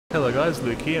Hello guys,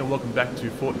 Luke here and welcome back to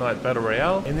Fortnite Battle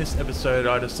Royale. In this episode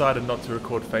I decided not to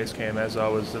record facecam as I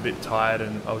was a bit tired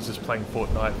and I was just playing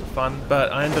Fortnite for fun.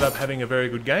 But I ended up having a very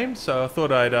good game, so I thought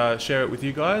I'd share it with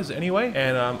you guys anyway,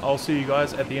 and I'll see you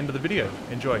guys at the end of the video.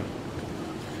 Enjoy.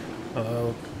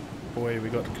 Oh boy, we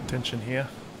got contention here.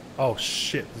 Oh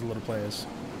shit, there's a lot of players.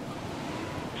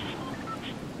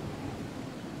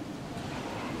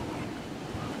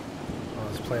 Oh,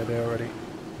 there's a player there already.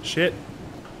 Shit.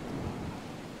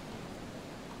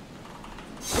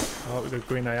 Oh, we got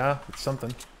green AR. It's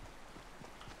something.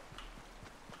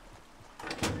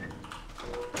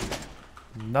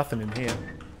 Nothing in here.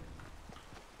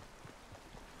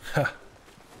 Ha.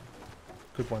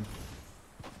 Good one.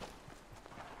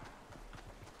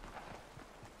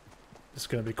 This is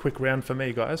going to be a quick round for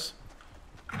me, guys.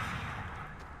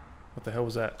 What the hell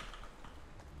was that?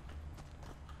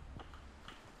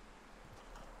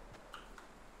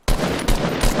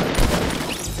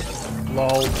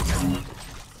 LOL.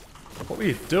 What were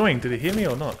you doing? Did he hear me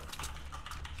or not?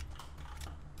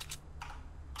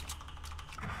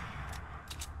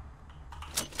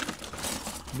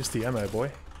 Missed the ammo,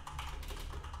 boy.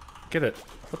 Get it.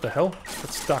 What the hell?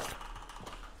 It's stuck.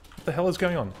 What the hell is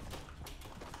going on?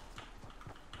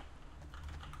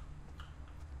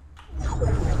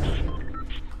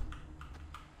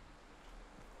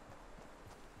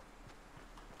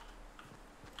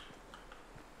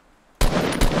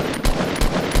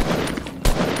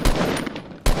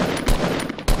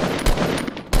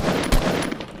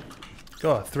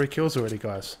 God, 3 kills already,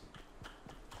 guys.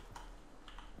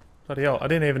 Bloody hell, I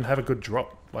didn't even have a good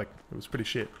drop. Like, it was pretty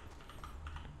shit.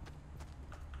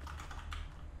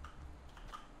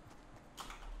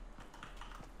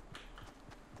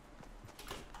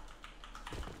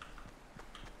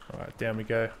 Alright, down we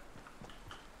go.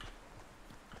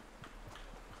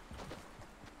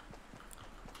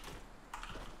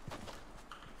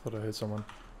 Thought I heard someone.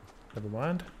 Never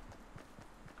mind.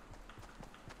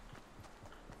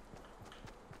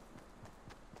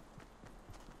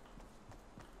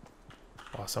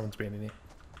 Oh, someone's been in here.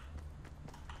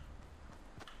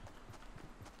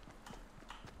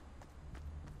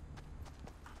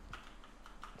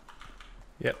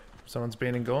 Yep, someone's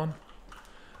been and gone.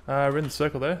 We're in the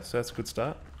circle there, so that's a good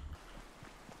start.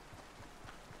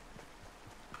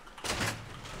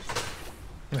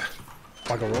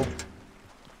 Bugger all.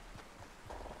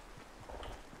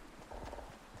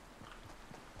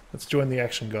 Let's join the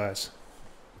action, guys.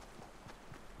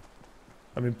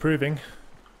 I'm improving.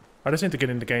 I just need to get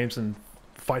into games and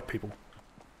fight people.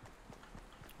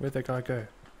 Where'd that guy go?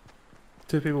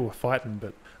 2 people were fighting,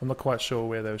 but I'm not quite sure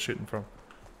where they were shooting from.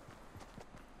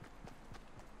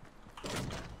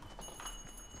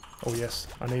 Oh yes,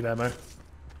 I need ammo.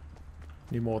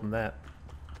 Need more than that.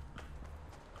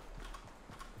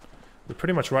 We're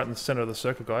pretty much right in the center of the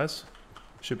circle, guys.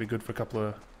 Should be good for a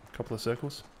couple of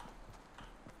circles.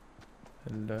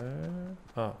 Hello?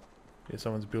 Oh, yeah,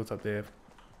 someone's built up there.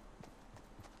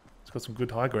 It's got some good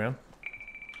high ground.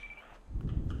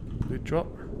 Loot drop.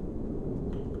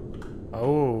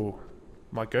 Oh,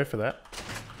 might go for that.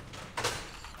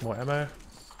 More ammo.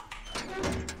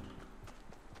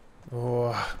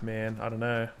 Oh, man, I don't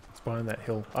know. It's behind that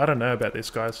hill. I don't know about this,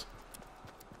 guys.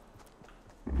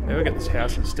 Maybe we'll get this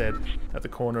house instead, at the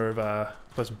corner of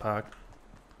Pleasant Park.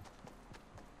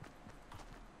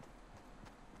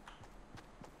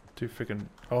 Too freaking...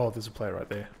 Oh, there's a player right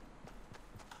there.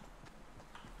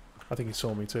 I think he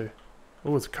saw me too.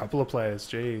 Oh, it's a couple of players,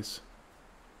 jeez.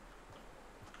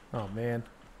 Oh man,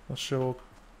 not sure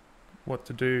what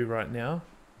to do right now.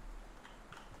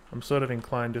 I'm sort of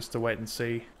inclined just to wait and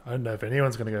see. I don't know if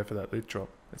anyone's going to go for that loot drop.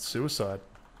 It's suicide.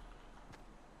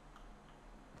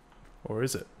 Or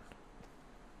is it?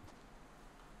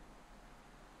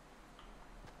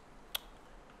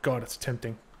 God, it's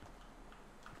tempting.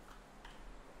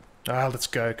 Ah, let's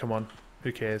go, come on.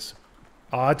 Who cares?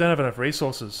 Oh, I don't have enough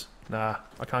resources. Nah,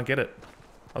 I can't get it.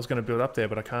 I was going to build up there,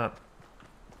 but I can't.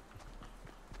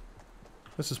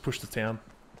 Let's just push the town.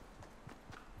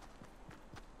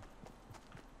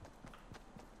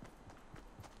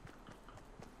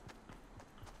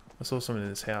 I saw someone in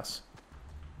this house.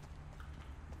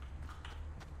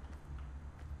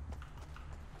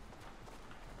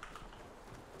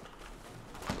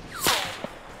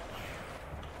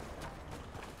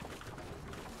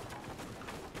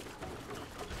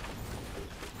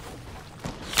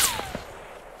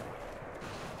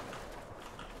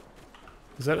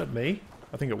 Is that at me?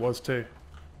 I think it was too.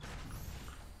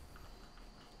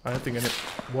 I don't think any...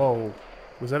 Whoa.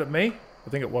 Was that at me? I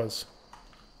think it was.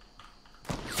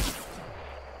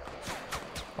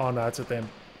 Oh no, it's at them.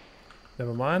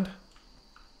 Never mind.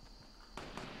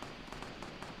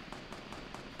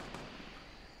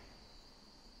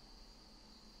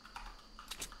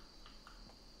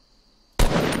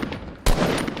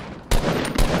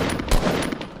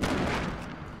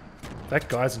 That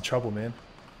guy's in trouble, man.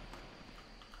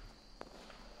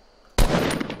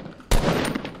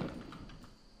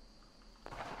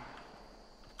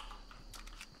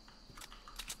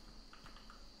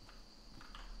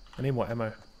 I need more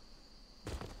ammo.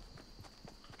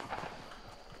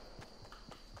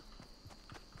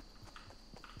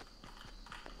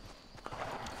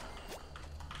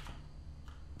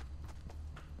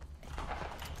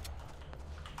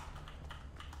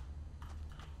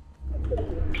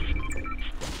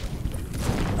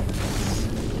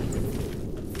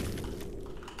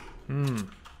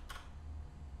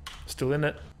 Still in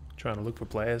it. Trying to look for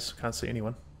players. Can't see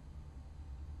anyone.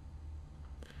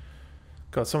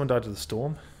 God, someone died to the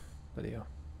storm. Bloody hell.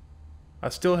 I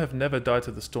still have never died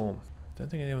to the storm. Don't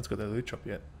think anyone's got their loot drop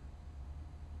yet.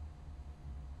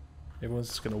 Everyone's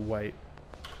just gonna wait.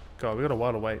 God, we got a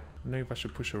while to wait. I don't know if I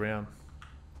should push around.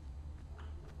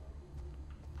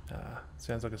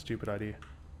 Sounds like a stupid idea.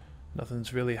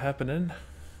 Nothing's really happening.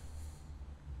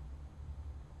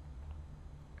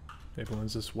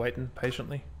 Everyone's just waiting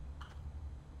patiently.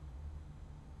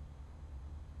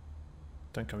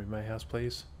 Don't come in my house,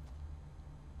 please.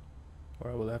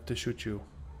 Or I will have to shoot you.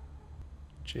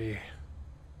 Gee.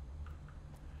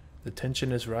 The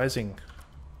tension is rising.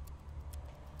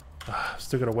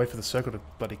 Still gotta wait for the circle to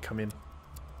bloody come in.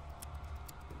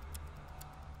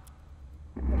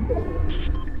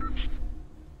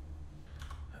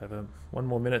 Have one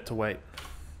more minute to wait.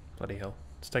 Bloody hell.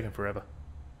 It's taking forever.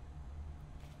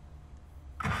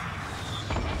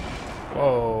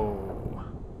 Whoa.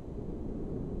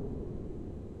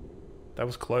 That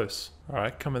was close.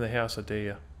 Alright, come in the house, I dare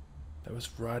you. That was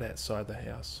right outside the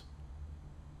house.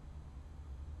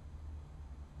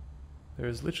 There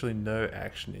is literally no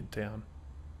action in town.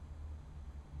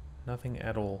 Nothing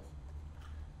at all.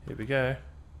 Here we go.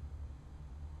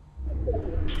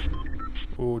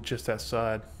 Ooh, just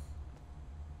outside.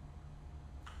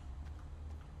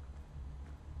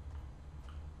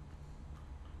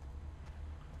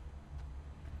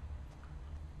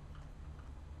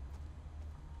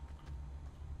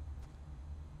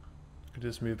 Could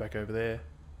just move back over there.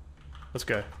 Let's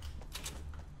go.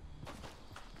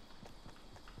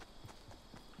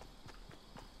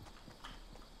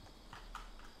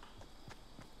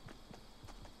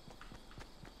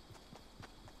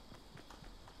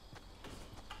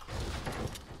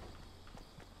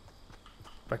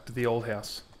 Back to the old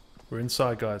house. We're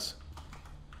inside, guys.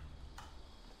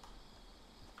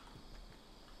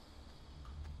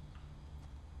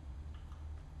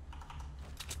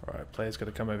 Alright, player's got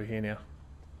to come over here now.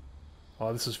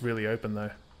 Oh, this is really open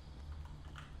though.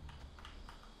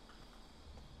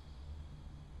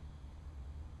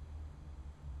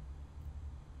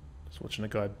 Just watching a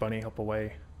guy bunny hop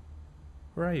away.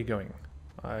 Where are you going?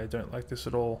 I don't like this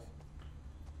at all.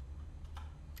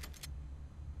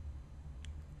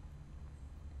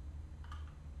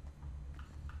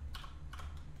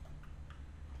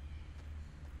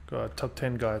 God, top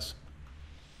 10 guys.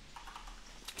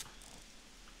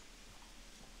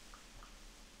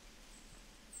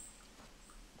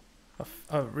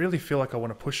 I really feel like I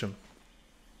want to push him.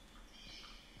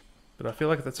 But I feel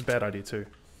like that's a bad idea too.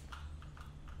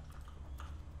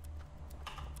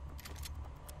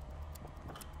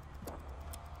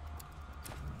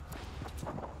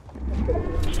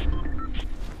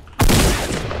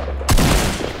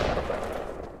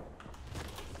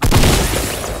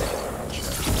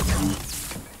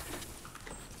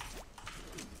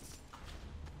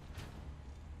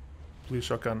 Blue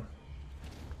shotgun.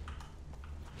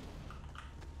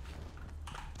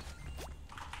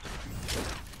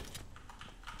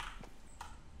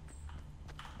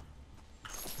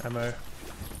 Ammo.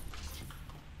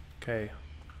 Okay.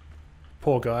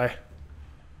 Poor guy.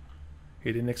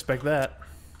 He didn't expect that.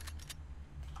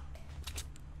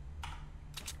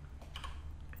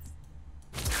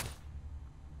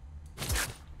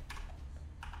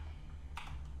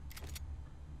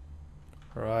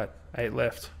 Alright, 8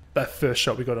 left. That first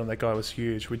shot we got on that guy was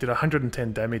huge. We did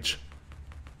 110 damage.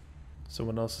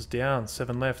 Someone else is down.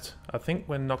 7 left. I think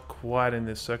we're not quite in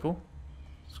this circle.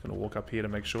 Just gonna walk up here to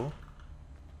make sure.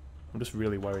 I'm just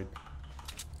really worried.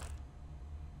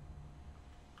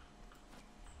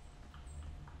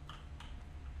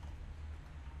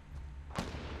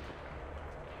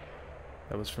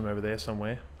 That was from over there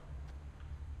somewhere.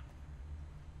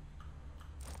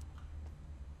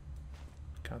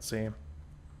 Can't see him.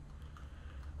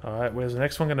 Alright, where's the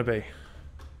next one going to be?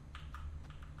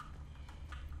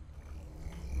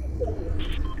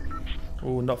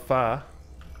 Oh, not far.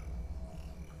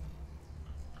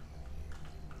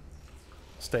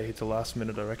 Stay here till last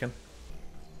minute, I reckon.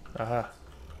 Aha.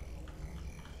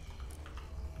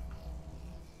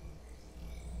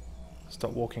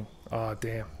 Stop walking. Oh,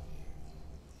 damn.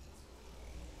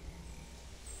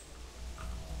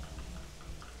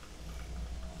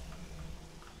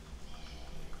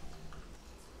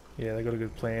 Yeah, they got a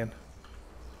good plan.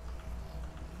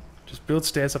 Just build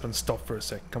stairs up and stop for a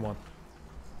sec. Come on.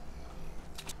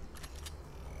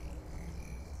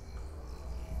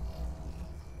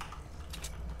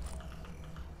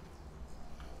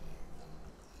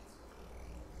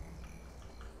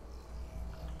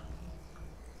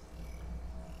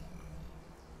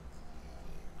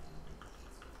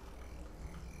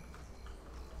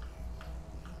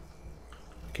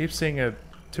 Keep seeing a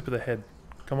tip of the head.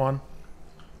 Come on.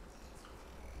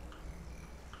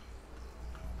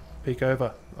 Peek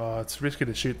over. Oh, it's risky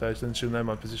to shoot though, then she'll know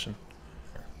my position.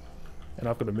 And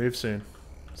I've got to move soon.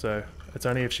 So, it's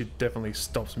only if she definitely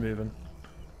stops moving.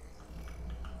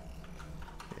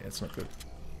 Yeah, it's not good.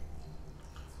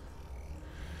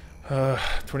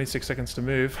 26 seconds to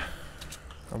move.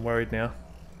 I'm worried now.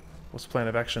 What's the plan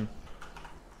of action?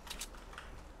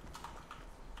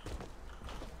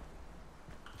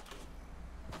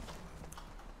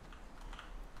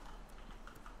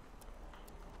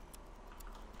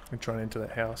 I'm trying into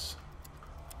that house.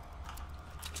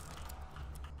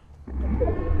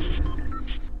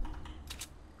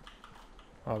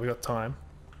 Oh, we got time.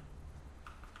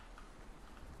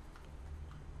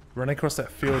 Running across that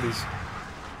field is...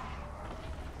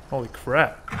 Holy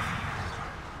crap.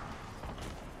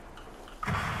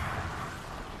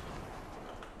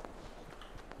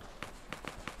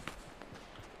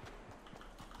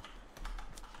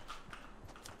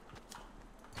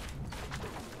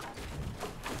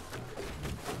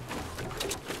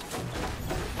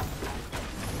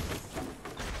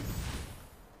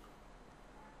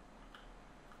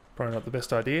 Probably not the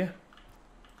best idea.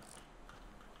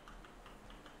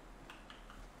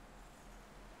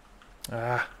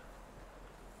 Ah.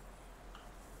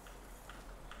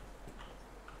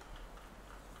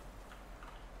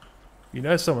 You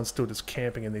know someone's still just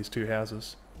camping in these two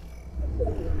houses.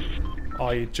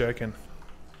 Oh, you're joking.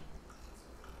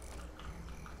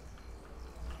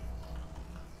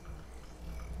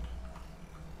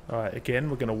 Alright,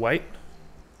 again, we're gonna wait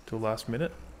till last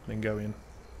minute, then go in.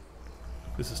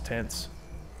 This is tense.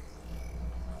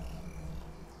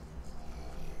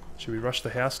 Should we rush the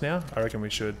house now? I reckon we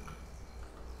should.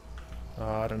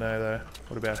 Oh, I don't know though.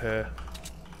 What about her?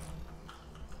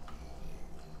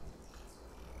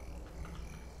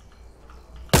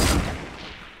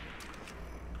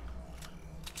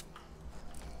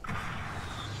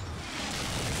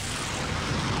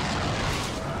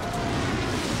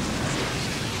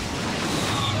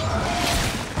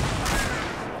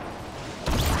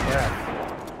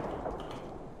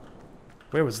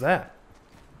 Where was that?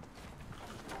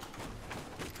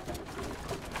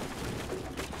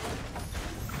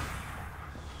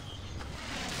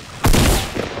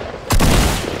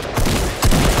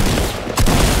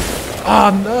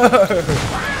 Oh no!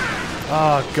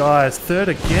 Oh guys, third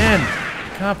again!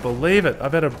 Can't believe it.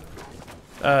 I've had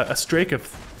a streak of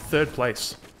third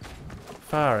place.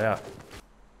 Far out.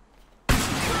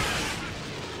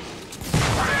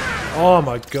 Oh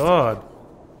my god!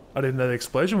 I didn't know the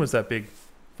explosion was that big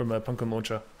from a pumpkin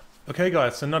launcher. Okay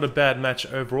guys, so not a bad match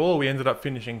overall. We ended up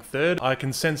finishing third. I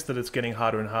can sense that it's getting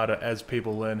harder and harder as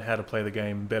people learn how to play the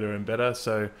game better and better,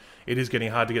 so it is getting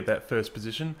hard to get that first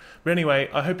position. But anyway,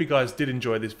 I hope you guys did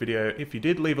enjoy this video. If you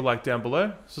did, leave a like down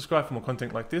below, subscribe for more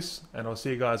content like this, and I'll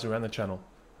see you guys around the channel.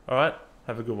 Alright,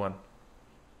 have a good one.